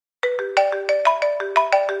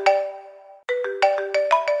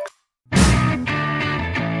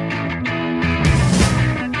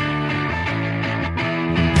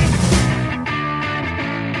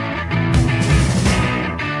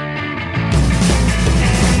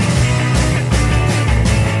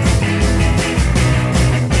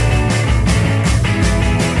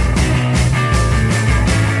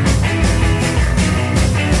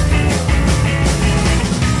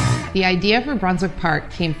idea for Brunswick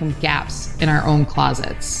Park came from gaps in our own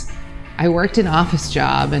closets. I worked an office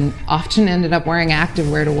job and often ended up wearing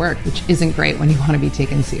activewear to work, which isn't great when you want to be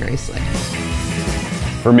taken seriously.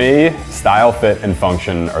 For me, style, fit, and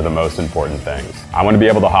function are the most important things. I want to be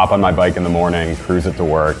able to hop on my bike in the morning, cruise it to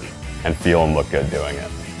work, and feel and look good doing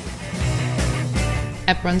it.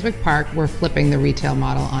 At Brunswick Park, we're flipping the retail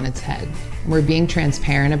model on its head. We're being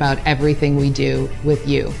transparent about everything we do with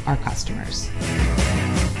you, our customers.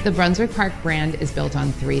 The Brunswick Park brand is built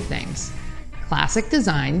on three things: classic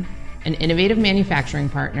design, an innovative manufacturing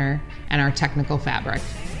partner, and our technical fabric.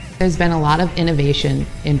 There's been a lot of innovation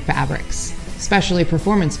in fabrics, especially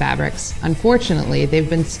performance fabrics. Unfortunately, they've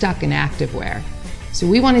been stuck in activewear. So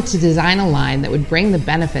we wanted to design a line that would bring the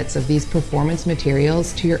benefits of these performance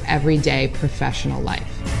materials to your everyday professional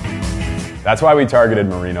life. That's why we targeted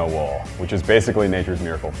merino wool, which is basically nature's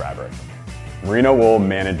miracle fabric. Merino wool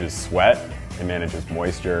manages sweat, it manages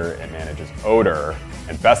moisture, it manages odor,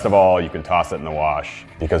 and best of all, you can toss it in the wash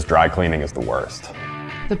because dry cleaning is the worst.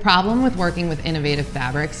 The problem with working with innovative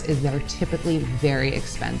fabrics is they're typically very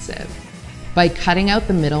expensive. By cutting out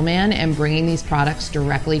the middleman and bringing these products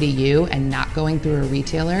directly to you and not going through a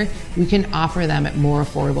retailer, we can offer them at more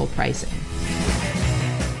affordable pricing.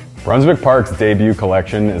 Brunswick Park's debut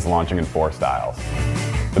collection is launching in 4 styles.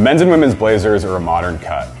 The men's and women's blazers are a modern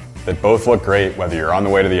cut that both look great whether you're on the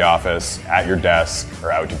way to the office, at your desk,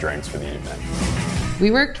 or out to drinks for the evening.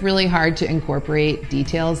 We worked really hard to incorporate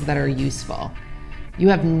details that are useful. You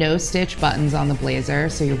have no stitch buttons on the blazer,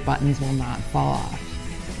 so your buttons will not fall off.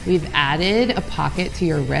 We've added a pocket to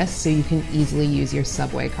your wrist so you can easily use your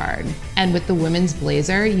subway card. And with the women's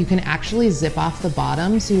blazer, you can actually zip off the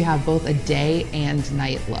bottom so you have both a day and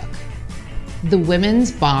night look. The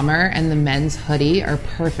women's bomber and the men's hoodie are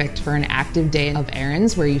perfect for an active day of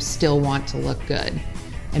errands where you still want to look good.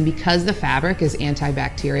 And because the fabric is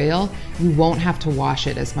antibacterial, you won't have to wash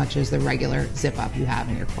it as much as the regular zip up you have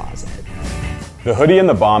in your closet. The hoodie and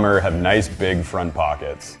the bomber have nice big front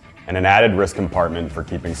pockets and an added wrist compartment for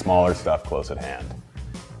keeping smaller stuff close at hand.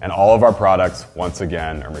 And all of our products, once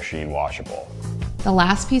again, are machine washable. The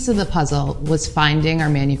last piece of the puzzle was finding our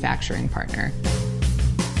manufacturing partner.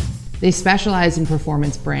 They specialize in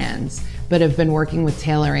performance brands, but have been working with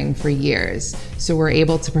tailoring for years, so we're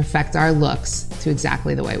able to perfect our looks to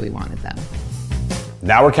exactly the way we wanted them.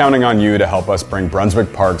 Now we're counting on you to help us bring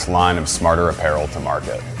Brunswick Park's line of smarter apparel to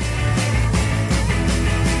market.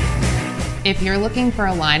 If you're looking for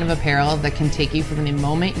a line of apparel that can take you from the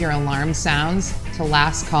moment your alarm sounds to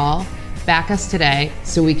last call, back us today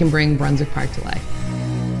so we can bring Brunswick Park to life.